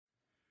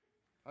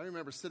I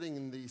remember sitting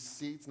in these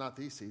seats, not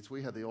these seats,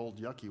 we had the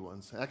old yucky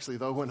ones. Actually,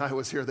 though, when I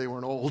was here, they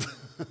weren't old.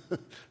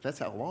 That's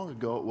how long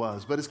ago it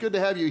was. But it's good to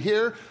have you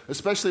here,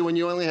 especially when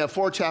you only have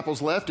 4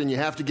 chapels left and you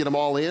have to get them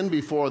all in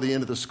before the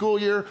end of the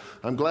school year.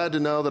 I'm glad to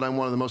know that I'm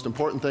one of the most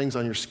important things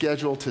on your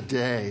schedule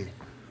today.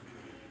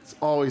 It's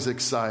always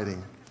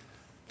exciting.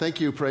 Thank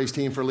you, praise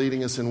team, for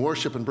leading us in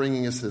worship and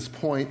bringing us to this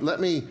point. Let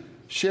me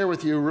share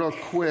with you real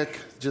quick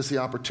just the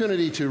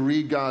opportunity to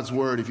read God's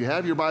Word. If you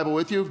have your Bible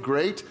with you,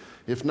 great.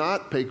 If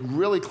not, pay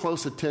really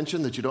close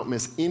attention that you don't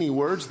miss any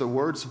words. The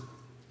words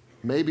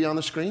may be on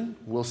the screen.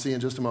 We'll see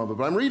in just a moment.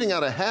 But I'm reading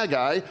out of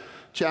Haggai,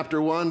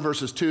 chapter 1,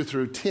 verses 2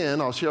 through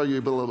 10. I'll show you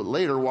a little bit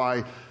later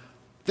why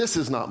this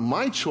is not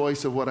my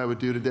choice of what I would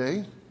do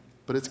today,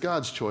 but it's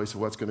God's choice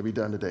of what's going to be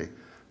done today.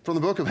 From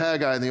the book of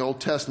Haggai in the Old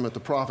Testament, the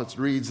prophets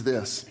reads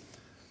this.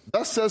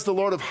 Thus says the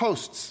Lord of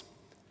hosts,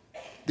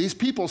 these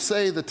people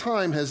say the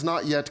time has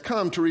not yet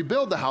come to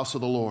rebuild the house of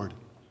the Lord.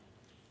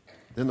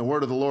 Then the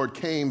word of the Lord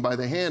came by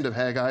the hand of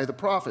Haggai the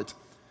prophet.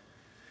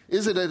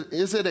 Is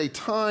it a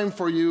time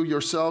for you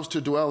yourselves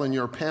to dwell in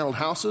your paneled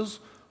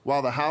houses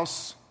while the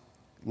house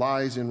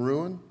lies in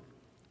ruin?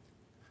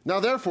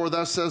 Now therefore,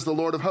 thus says the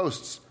Lord of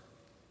hosts,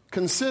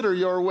 consider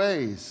your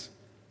ways.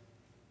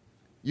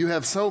 You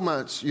have sown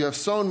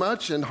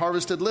much and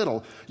harvested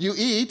little. You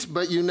eat,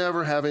 but you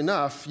never have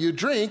enough. You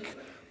drink,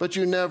 but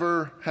you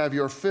never have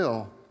your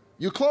fill.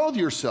 You clothe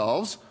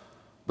yourselves,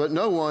 but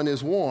no one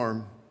is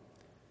warm.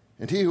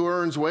 And he who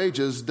earns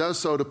wages does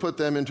so to put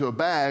them into a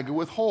bag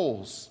with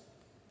holes.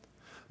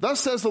 Thus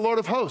says the Lord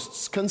of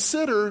hosts,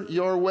 consider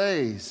your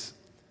ways.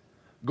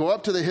 Go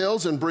up to the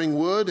hills and bring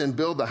wood and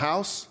build the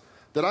house,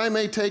 that I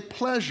may take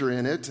pleasure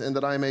in it and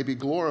that I may be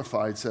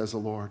glorified, says the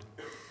Lord.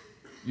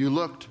 You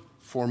looked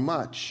for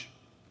much,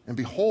 and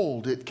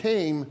behold, it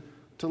came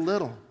to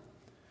little.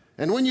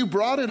 And when you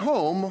brought it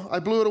home, I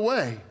blew it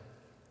away.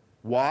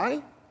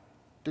 Why?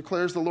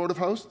 Declares the Lord of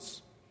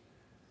hosts.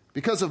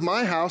 Because of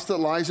my house that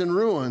lies in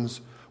ruins,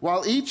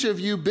 while each of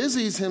you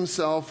busies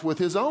himself with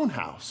his own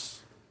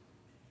house.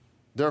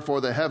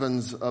 Therefore the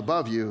heavens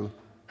above you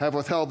have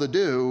withheld the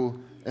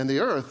dew, and the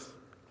earth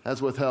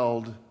has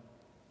withheld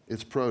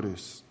its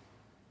produce.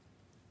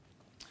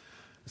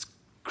 As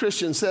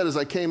Christian said as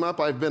I came up,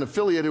 I've been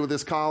affiliated with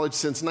this college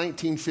since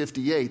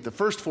 1958. The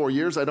first 4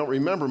 years I don't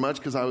remember much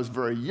because I was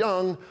very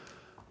young.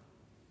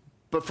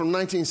 But from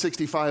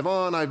 1965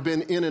 on, I've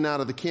been in and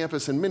out of the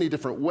campus in many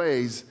different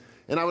ways.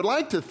 And I would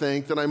like to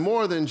think that I'm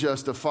more than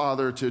just a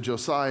father to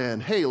Josiah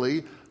and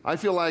Haley. I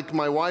feel like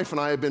my wife and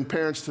I have been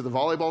parents to the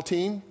volleyball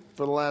team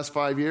for the last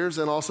 5 years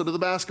and also to the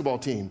basketball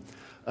team.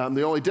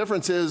 The only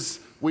difference is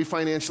we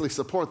financially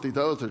support the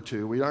other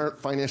two. We aren't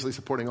financially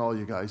supporting all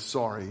you guys,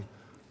 sorry.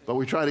 But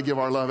we try to give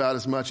our love out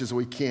as much as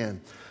we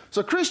can.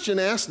 So Christian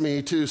asked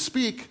me to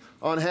speak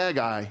on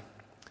Haggai.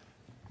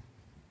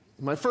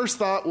 My first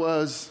thought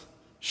was,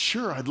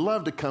 sure, I'd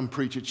love to come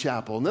preach at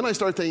chapel. And then I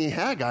started thinking,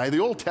 Haggai, the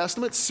Old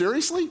Testament,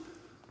 seriously?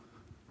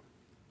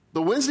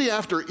 The Wednesday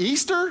after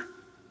Easter?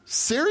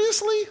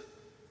 Seriously?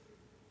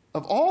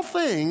 Of all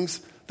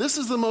things, this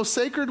is the most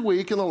sacred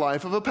week in the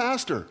life of a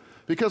pastor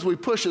because we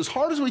push as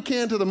hard as we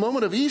can to the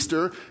moment of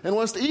Easter, and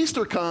once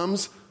Easter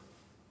comes,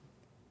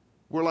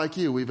 we're like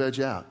you, we veg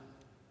out.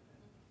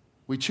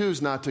 We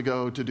choose not to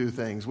go to do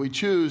things. We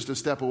choose to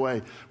step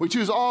away. We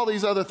choose all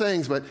these other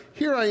things, but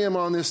here I am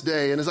on this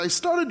day, and as I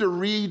started to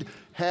read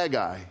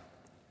Haggai,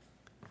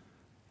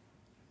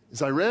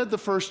 as I read the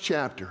first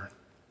chapter,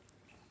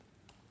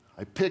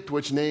 I picked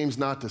which names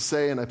not to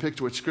say, and I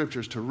picked which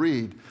scriptures to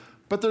read.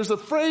 But there's a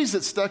phrase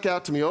that stuck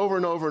out to me over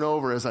and over and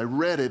over as I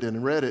read it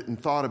and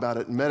thought about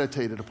it and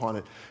meditated upon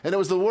it. And it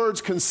was the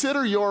words,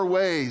 consider your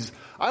ways.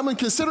 I'm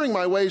considering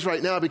my ways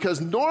right now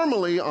because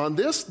normally on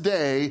this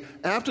day,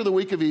 after the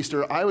week of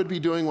Easter, I would be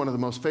doing one of the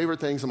most favorite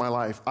things in my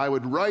life. I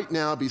would right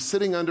now be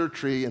sitting under a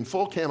tree in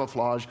full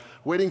camouflage,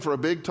 waiting for a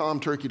big tom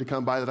turkey to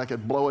come by that I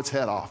could blow its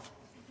head off.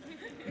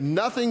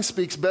 Nothing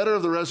speaks better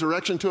of the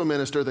resurrection to a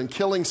minister than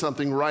killing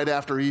something right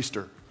after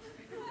Easter.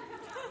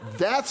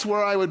 That's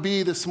where I would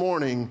be this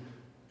morning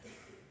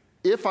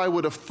if I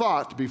would have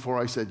thought before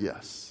I said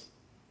yes.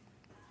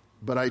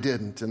 But I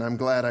didn't, and I'm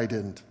glad I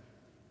didn't.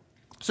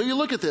 So you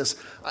look at this.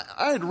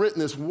 I had written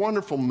this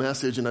wonderful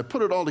message, and I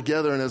put it all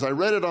together, and as I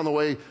read it on the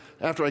way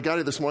after I got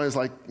it this morning, I was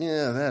like,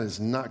 yeah, that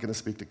is not going to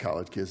speak to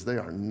college kids. They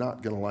are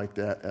not going to like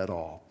that at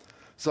all.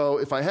 So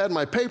if I had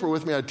my paper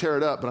with me, I'd tear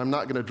it up, but I'm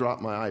not going to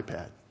drop my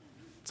iPad.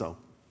 So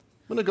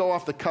I'm going to go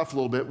off the cuff a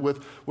little bit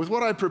with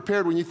what I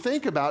prepared. When you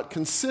think about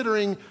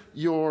considering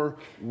your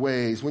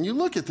ways, when you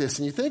look at this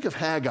and you think of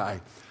Haggai,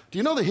 do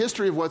you know the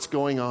history of what's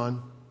going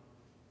on?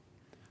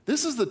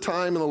 This is the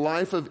time in the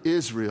life of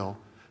Israel,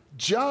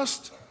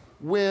 just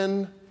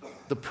when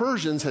the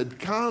Persians had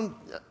come.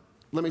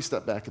 Let me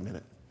step back a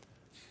minute.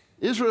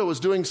 Israel was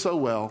doing so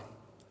well,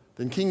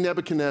 then King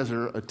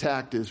Nebuchadnezzar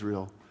attacked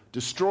Israel,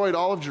 destroyed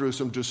all of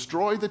Jerusalem,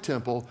 destroyed the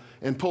temple,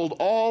 and pulled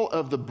all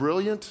of the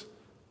brilliant,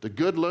 the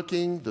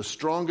good-looking, the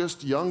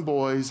strongest young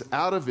boys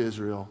out of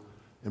Israel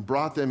and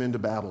brought them into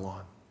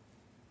Babylon.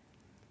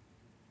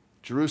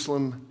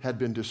 Jerusalem had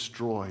been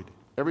destroyed.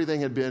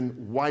 Everything had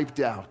been wiped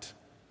out.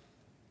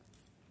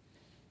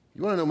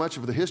 You want to know much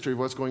of the history of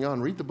what's going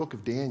on? Read the book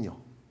of Daniel.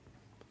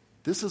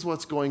 This is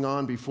what's going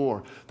on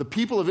before. The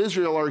people of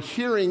Israel are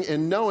hearing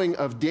and knowing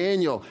of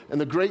Daniel and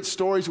the great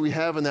stories we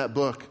have in that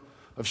book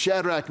of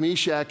Shadrach,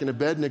 Meshach, and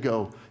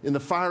Abednego in the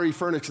fiery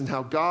furnace and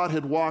how God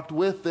had walked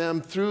with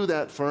them through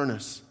that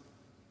furnace.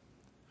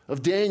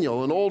 Of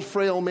Daniel, an old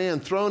frail man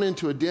thrown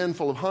into a den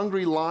full of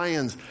hungry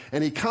lions,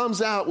 and he comes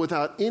out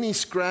without any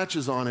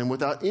scratches on him,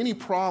 without any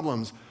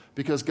problems,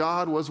 because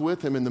God was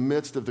with him in the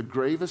midst of the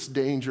gravest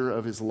danger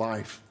of his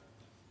life.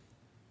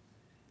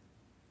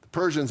 The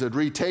Persians had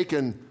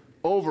retaken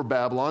over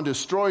Babylon,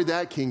 destroyed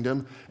that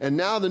kingdom, and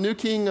now the new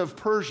king of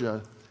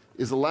Persia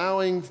is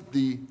allowing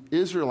the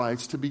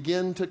Israelites to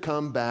begin to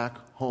come back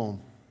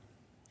home.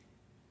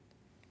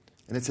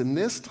 And it's in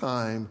this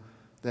time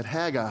that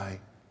Haggai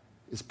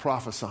is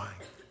prophesying.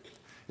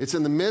 It's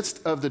in the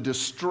midst of the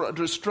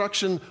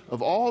destruction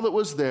of all that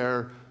was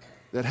there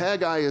that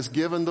Haggai is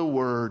given the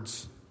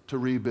words to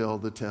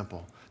rebuild the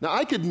temple. Now,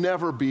 I could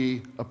never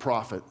be a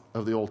prophet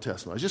of the Old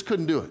Testament. I just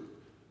couldn't do it.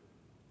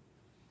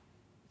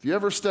 If you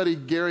ever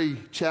studied Gary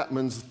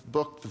Chapman's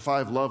book, The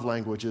 5 Love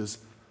Languages,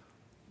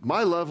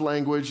 my love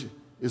language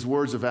is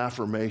words of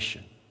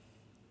affirmation.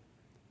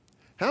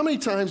 How many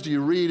times do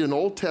you read an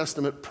Old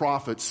Testament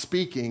prophet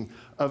speaking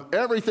of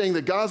everything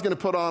that God's going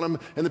to put on them,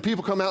 and the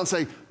people come out and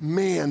say,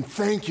 man,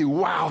 thank you.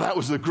 Wow, that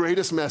was the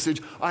greatest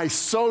message. I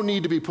so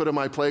need to be put in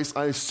my place.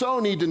 I so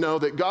need to know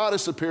that God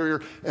is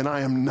superior and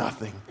I am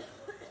nothing.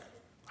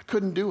 I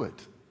couldn't do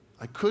it.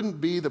 I couldn't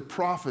be the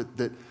prophet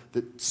that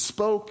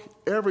spoke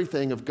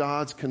everything of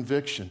God's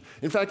conviction.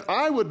 In fact,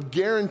 I would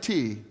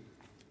guarantee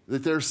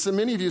that there's so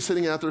many of you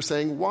sitting out there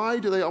saying, why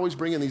do they always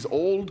bring in these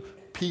old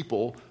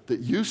people that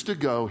used to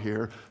go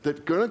here that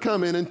are going to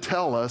come in and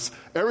tell us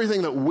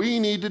everything that we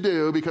need to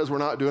do because we're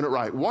not doing it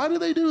right? Why do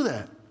they do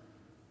that?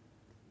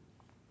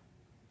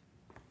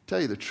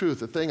 Tell you the truth,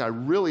 the thing I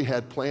really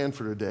had planned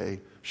for today,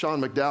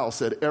 Sean McDowell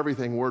said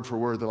everything word for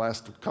word the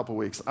last couple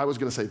weeks. I was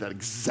going to say that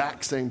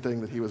exact same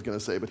thing that he was going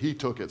to say, but he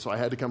took it, so I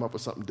had to come up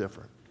with something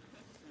different.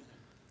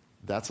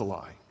 That's a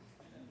lie.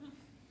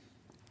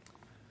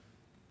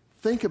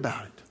 Think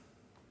about it.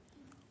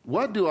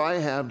 What do I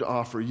have to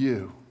offer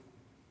you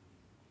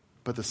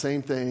but the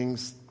same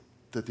things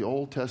that the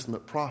Old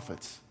Testament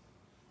prophets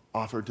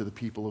offered to the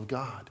people of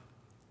God?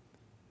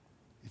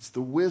 It's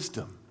the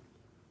wisdom,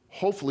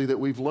 hopefully, that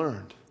we've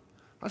learned.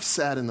 I've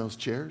sat in those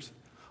chairs.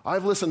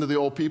 I've listened to the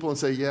old people and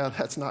say, yeah,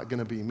 that's not going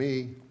to be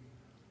me.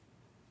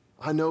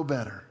 I know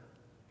better.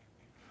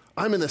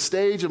 I'm in the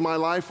stage of my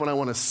life when I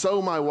want to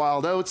sow my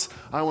wild oats.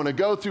 I want to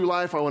go through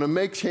life. I want to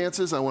make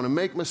chances. I want to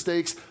make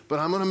mistakes, but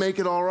I'm going to make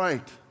it all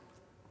right.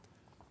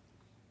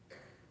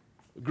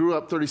 Grew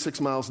up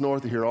 36 miles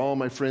north of here. All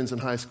my friends in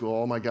high school,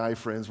 all my guy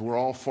friends, were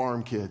all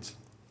farm kids.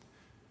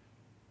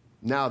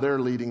 Now they're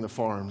leading the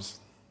farms.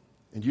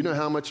 And you know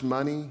how much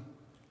money,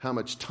 how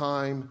much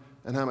time,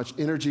 and how much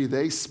energy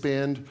they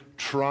spend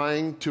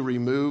trying to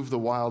remove the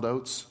wild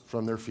oats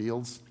from their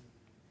fields?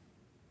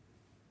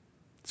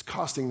 It's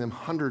costing them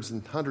hundreds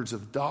and hundreds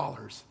of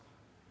dollars.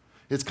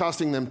 It's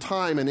costing them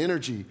time and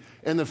energy.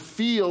 And the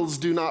fields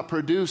do not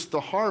produce the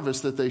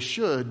harvest that they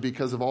should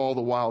because of all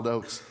the wild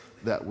oats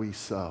that we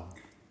sow.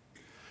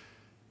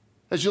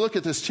 As you look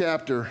at this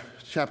chapter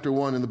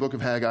 1 in the book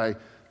of Haggai,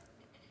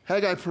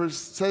 Haggai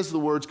says the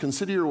words,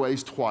 consider your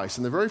ways twice.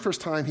 And the very first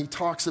time he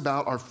talks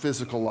about our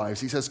physical lives.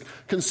 He says,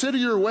 consider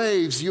your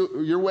ways.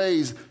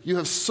 You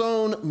have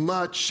sown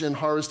much and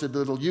harvested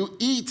little. You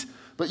eat,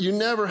 but you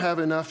never have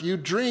enough. You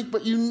drink,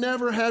 but you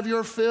never have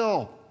your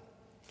fill.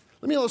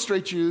 Let me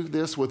illustrate you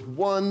this with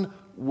one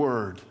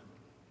word.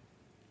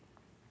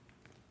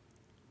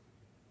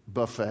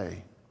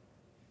 Buffet.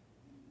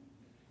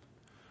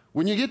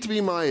 When you get to be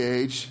my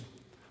age,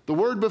 the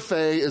word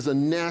buffet is a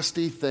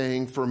nasty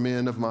thing for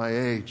men of my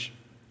age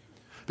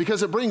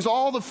because it brings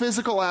all the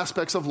physical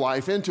aspects of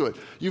life into it.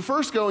 You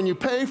first go and you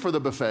pay for the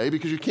buffet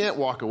because you can't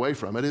walk away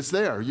from it. It's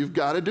there. You've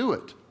got to do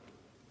it.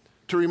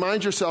 To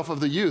remind yourself of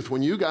the youth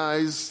when you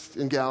guys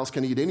and gals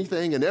can eat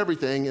anything and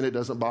everything and it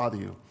doesn't bother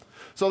you.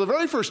 So the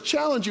very first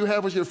challenge you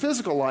have with your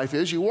physical life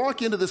is you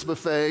walk into this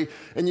buffet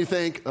and you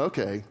think,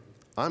 okay,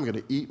 I'm going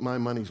to eat my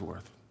money's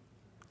worth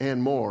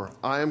and more.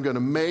 I am going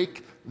to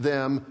make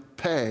them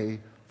pay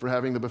for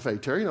having the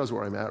buffet. Terry knows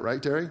where I'm at,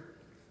 right, Terry?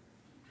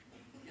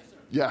 Yes, sir.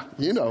 Yeah,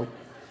 you know.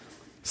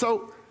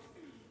 So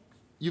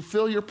you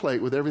fill your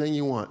plate with everything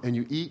you want, and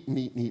you eat and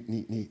eat and eat and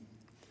eat and eat.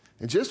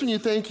 And just when you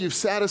think you've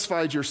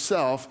satisfied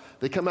yourself,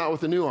 they come out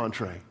with a new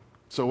entree.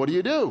 So what do?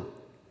 You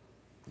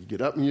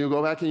get up and you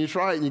go back and you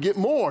try it, and you get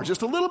more,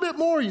 just a little bit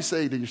more, you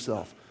say to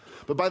yourself.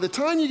 But by the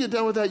time you get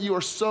done with that, you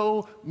are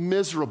so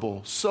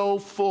miserable, so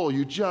full,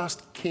 you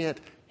just can't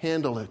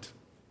handle it.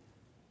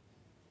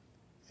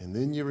 And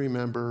then you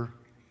remember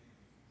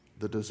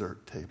the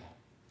dessert table.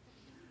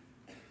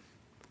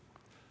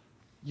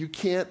 You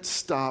can't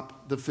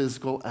stop the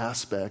physical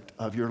aspect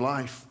of your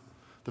life.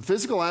 The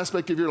physical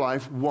aspect of your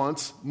life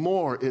wants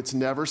more. It's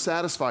never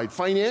satisfied.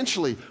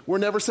 Financially, we're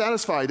never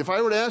satisfied. If I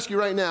were to ask you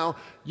right now,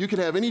 you could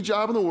have any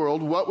job in the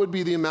world, what would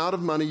be the amount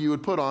of money you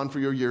would put on for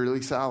your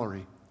yearly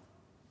salary?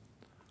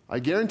 I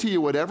guarantee you,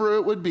 whatever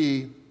it would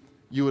be,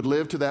 you would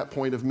live to that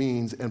point of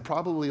means and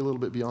probably a little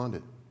bit beyond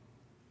it.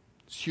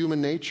 It's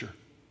human nature.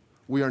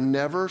 We are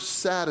never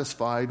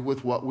satisfied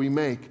with what we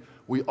make.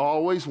 We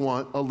always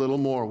want a little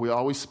more. We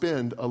always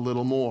spend a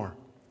little more.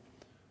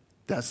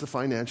 That's the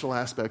financial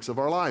aspects of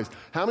our lives.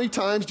 How many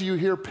times do you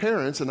hear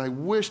parents, and I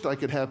wished I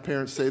could have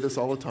parents say this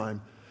all the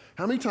time,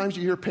 how many times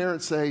do you hear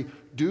parents say,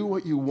 do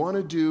what you want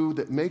to do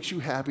that makes you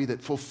happy,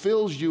 that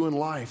fulfills you in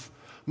life?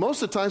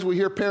 Most of the times we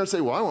hear parents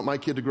say, well, I want my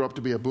kid to grow up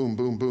to be a boom,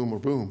 boom, boom, or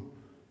boom,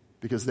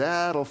 because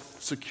that'll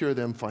secure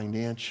them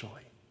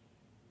financially.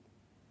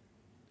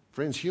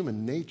 Friends,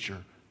 human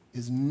nature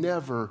is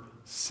never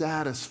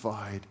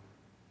satisfied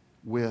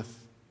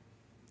with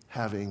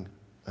having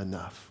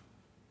enough.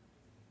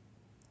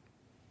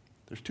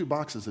 There's 2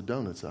 boxes of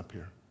donuts up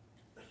here.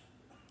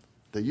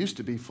 They used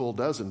to be full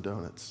dozen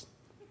donuts.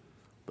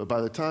 But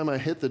by the time I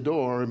hit the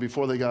door and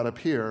before they got up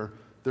here,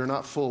 they're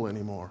not full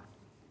anymore.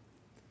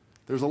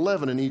 There's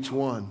 11 in each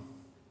one.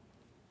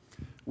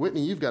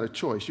 Whitney, you've got a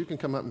choice. You can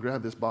come up and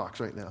grab this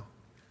box right now.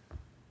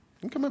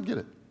 You can come up and get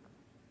it.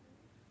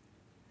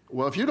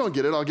 Well, if you don't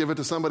get it, I'll give it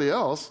to somebody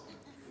else.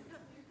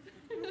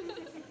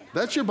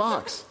 That's your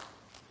box.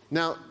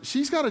 Now,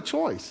 she's got a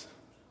choice.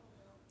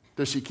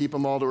 Does she keep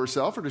them all to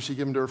herself or does she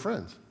give them to her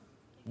friends?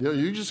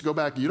 You just go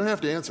back. You don't have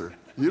to answer.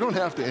 You don't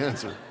have to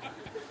answer.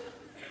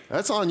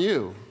 That's on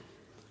you.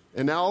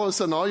 And now all of a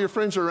sudden, all your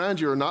friends around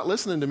you are not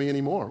listening to me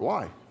anymore.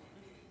 Why?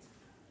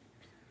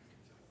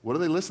 What are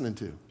they listening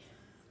to?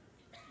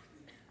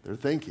 They're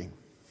thinking,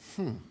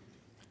 is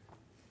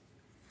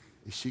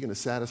she going to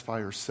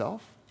satisfy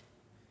herself?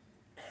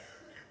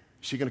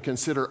 Is she going to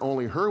consider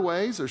only her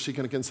ways or is she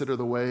going to consider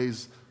the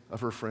ways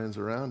of her friends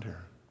around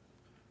her?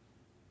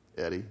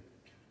 Eddie?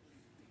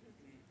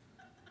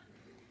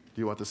 Do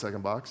you want the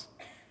second box?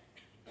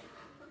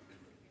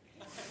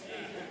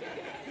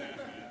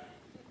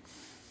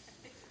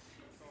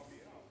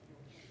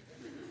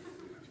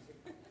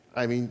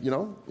 I mean,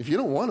 if you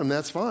don't want them,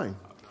 that's fine.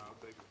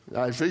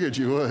 I figured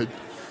you would.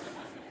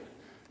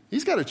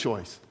 He's got a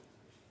choice.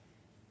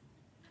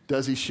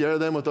 Does he share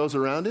them with those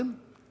around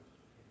him?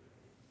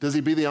 Does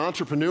he be the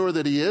entrepreneur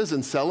that he is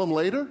and sell them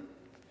later?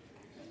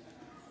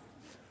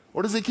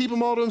 Or does he keep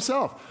them all to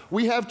himself?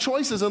 We have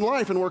choices in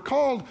life, and we're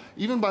called,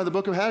 even by the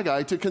book of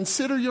Haggai, to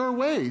consider your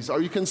ways. Are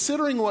you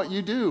considering what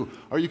you do?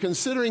 Are you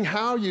considering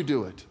how you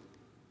do it?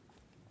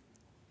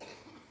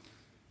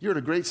 You're at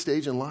a great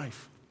stage in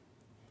life,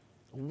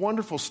 a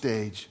wonderful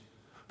stage.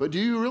 But do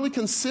you really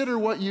consider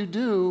what you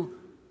do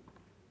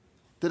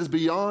that is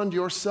beyond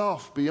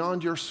yourself,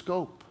 beyond your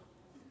scope,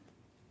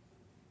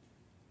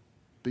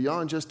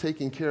 beyond just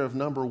taking care of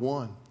number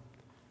one?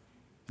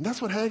 And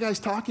that's what Haggai's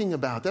talking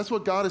about. That's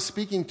what God is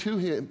speaking to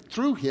him,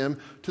 through him,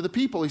 to the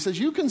people. He says,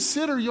 you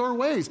consider your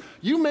ways.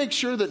 You make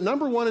sure that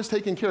number one is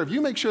taken care of. You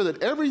make sure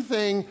that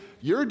everything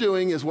you're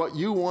doing is what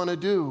you want to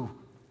do.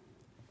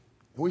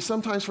 And we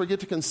sometimes forget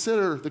to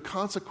consider the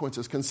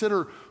consequences,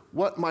 consider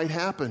what might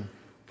happen,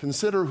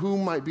 consider who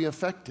might be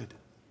affected.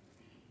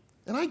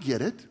 And I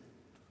get it.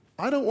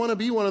 I don't want to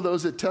be one of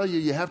those that tell you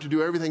you have to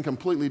do everything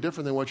completely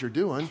different than what you're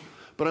doing.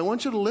 But I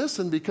want you to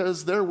listen,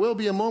 because there will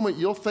be a moment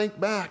you'll think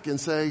back and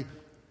say,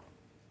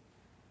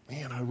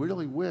 man, I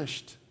really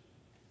wished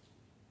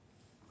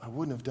I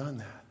wouldn't have done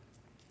that.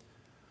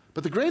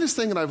 But the greatest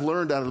thing that I've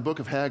learned out of the book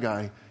of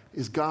Haggai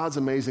is God's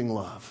amazing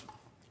love.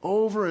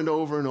 Over and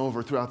over and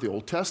over throughout the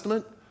Old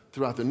Testament,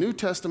 throughout the New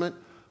Testament,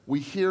 we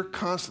hear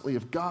constantly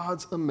of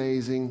God's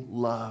amazing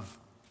love.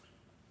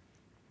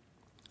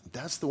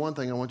 That's the one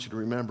thing I want you to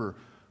remember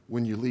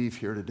when you leave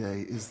here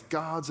today, is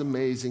God's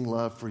amazing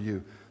love for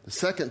you. The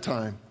second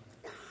time,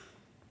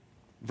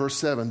 verse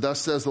 7, thus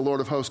says the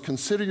Lord of hosts,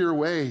 consider your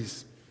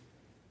ways.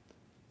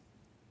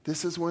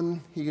 This is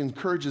when he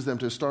encourages them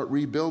to start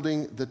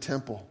rebuilding the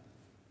temple.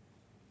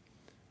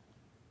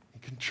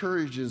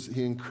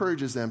 He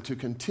encourages them to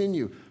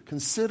continue.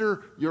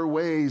 Consider your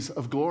ways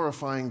of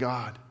glorifying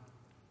God.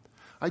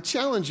 I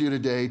challenge you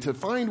today to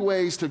find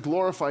ways to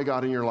glorify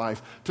God in your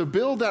life, to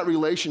build that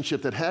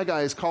relationship that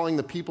Haggai is calling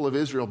the people of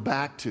Israel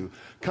back to.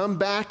 Come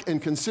back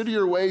and consider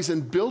your ways in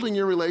building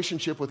your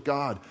relationship with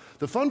God.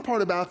 The fun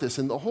part about this,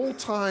 and the whole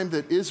time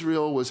that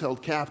Israel was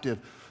held captive,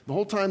 the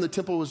whole time the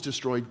temple was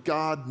destroyed,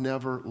 God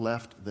never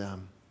left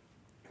them.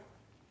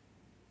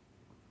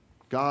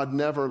 God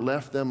never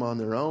left them on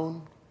their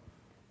own.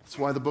 That's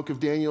why the book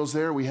of Daniel is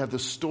there. We have the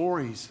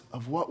stories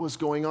of what was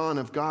going on,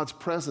 of God's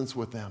presence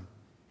with them.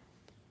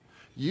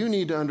 You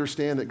need to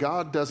understand that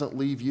God doesn't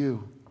leave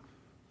you,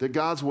 that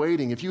God's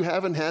waiting. If you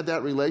haven't had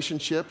that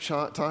relationship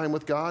time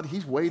with God,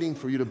 he's waiting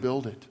for you to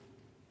build it.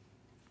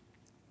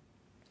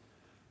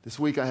 This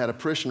week I had a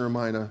parishioner of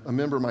mine, a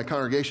member of my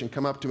congregation,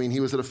 come up to me, and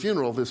he was at a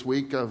funeral this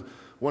week of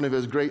one of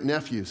his great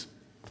nephews.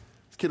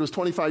 This kid was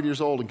 25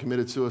 years old and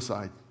committed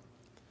suicide.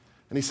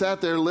 And he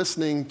sat there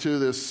listening to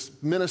this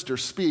minister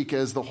speak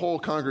as the whole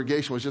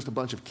congregation was just a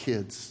bunch of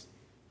kids.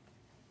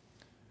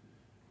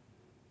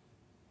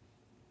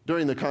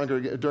 During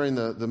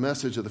the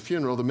message of the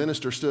funeral, the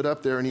minister stood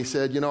up there and he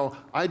said,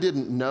 I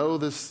didn't know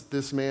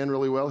this man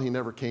really well. He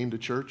never came to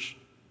church.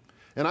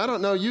 And I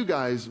don't know you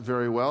guys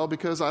very well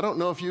because I don't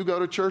know if you go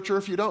to church or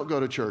if you don't go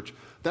to church.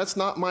 That's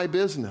not my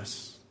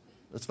business.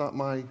 That's not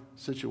my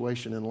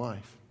situation in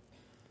life.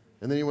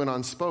 And then he went on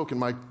and spoke, and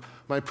my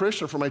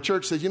parishioner from my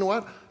church said, you know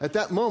what? At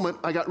that moment,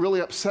 I got really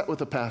upset with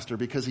the pastor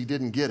because he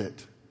didn't get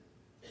it.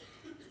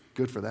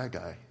 Good for that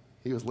guy.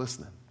 He was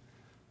listening.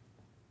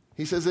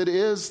 He says it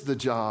is the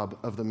job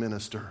of the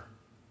minister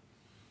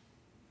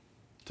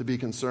to be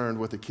concerned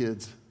with the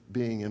kids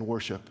being in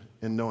worship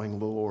and knowing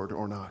the Lord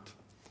or not.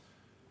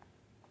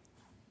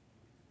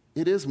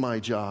 It is my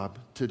job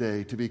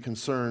today to be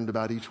concerned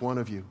about each one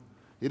of you.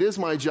 It is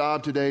my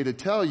job today to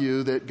tell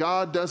you that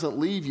God doesn't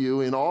leave you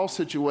in all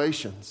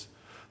situations.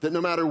 That no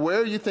matter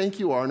where you think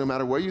you are, no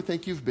matter where you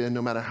think you've been,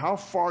 no matter how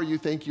far you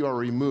think you are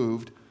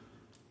removed,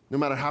 no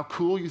matter how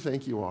cool you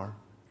think you are,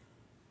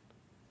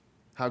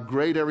 how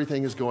great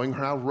everything is going, or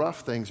how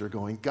rough things are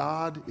going,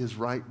 God is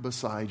right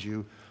beside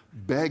you,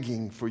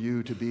 begging for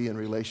you to be in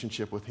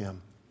relationship with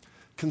Him.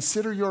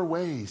 Consider your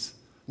ways,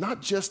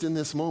 not just in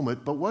this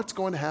moment, but what's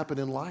going to happen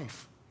in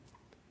life.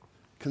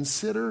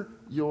 Consider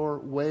your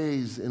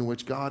ways in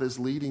which God is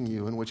leading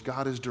you, in which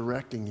God is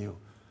directing you.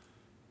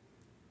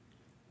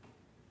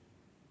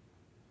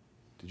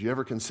 Did you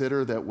ever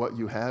consider that what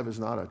you have is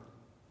not a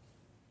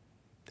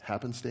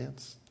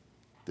happenstance?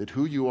 That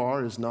who you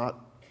are is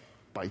not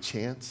by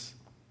chance,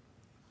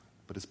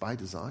 but it's by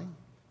design?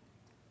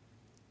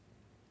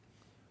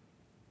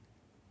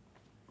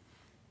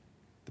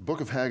 The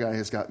book of Haggai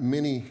has got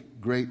many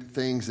great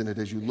things in it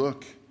as you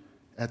look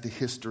at the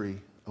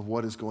history of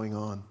what is going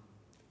on.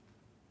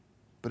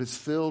 But it's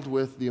filled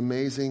with the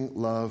amazing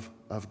love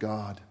of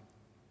God.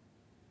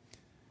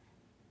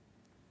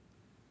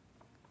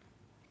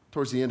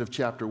 Towards the end of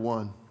chapter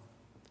 1,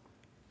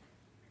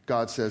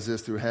 God says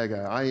this through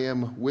Haggai, I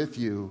am with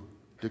you,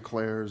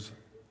 declares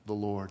the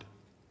Lord.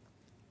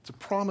 It's a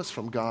promise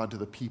from God to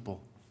the people.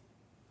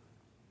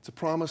 It's a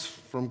promise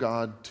from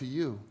God to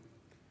you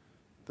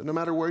that no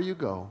matter where you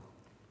go,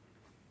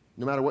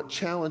 no matter what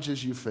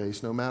challenges you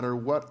face, no matter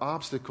what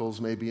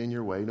obstacles may be in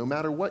your way, no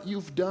matter what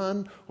you've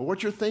done or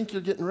what you think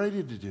you're getting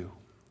ready to do,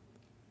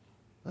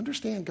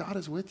 understand God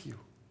is with you.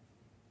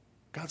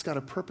 God's got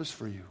a purpose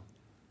for you.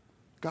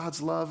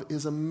 God's love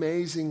is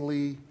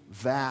amazingly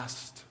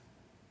vast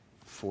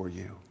for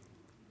you.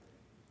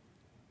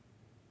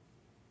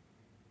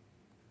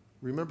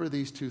 Remember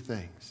these two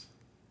things.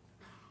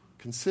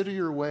 Consider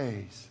your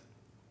ways,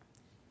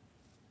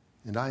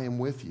 and I am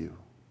with you,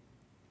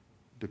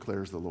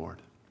 declares the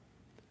Lord.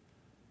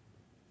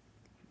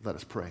 Let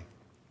us pray.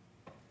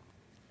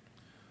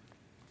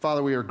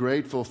 Father, we are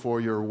grateful for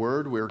your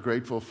word. We are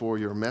grateful for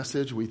your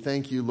message. We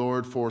thank you,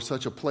 Lord, for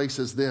such a place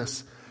as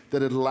this,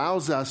 that it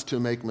allows us to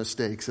make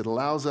mistakes. It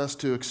allows us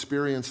to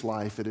experience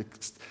life.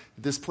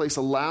 This place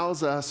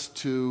allows us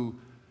to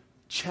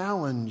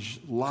challenge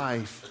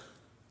life.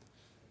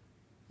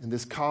 And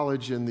this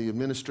college and the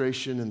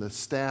administration and the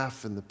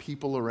staff and the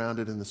people around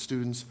it and the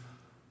students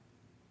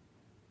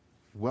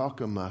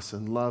welcome us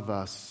and love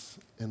us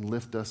and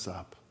lift us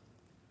up.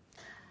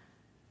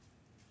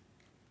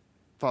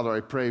 Father,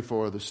 I pray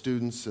for the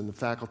students and the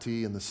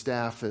faculty and the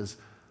staff as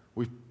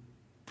we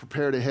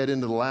prepare to head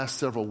into the last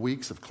several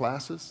weeks of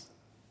classes.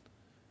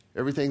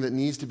 Everything that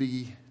needs to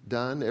be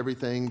done,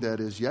 everything that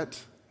is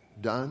yet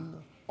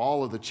done,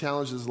 all of the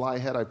challenges lie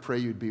ahead, I pray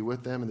you'd be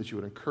with them and that you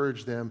would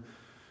encourage them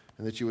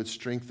and that you would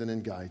strengthen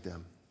and guide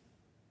them.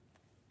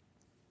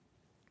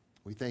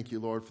 We thank you,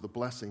 Lord, for the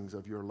blessings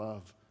of your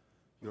love,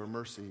 your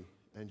mercy,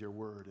 and your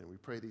word. And we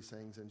pray these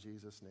things in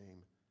Jesus'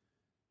 name.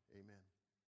 Amen.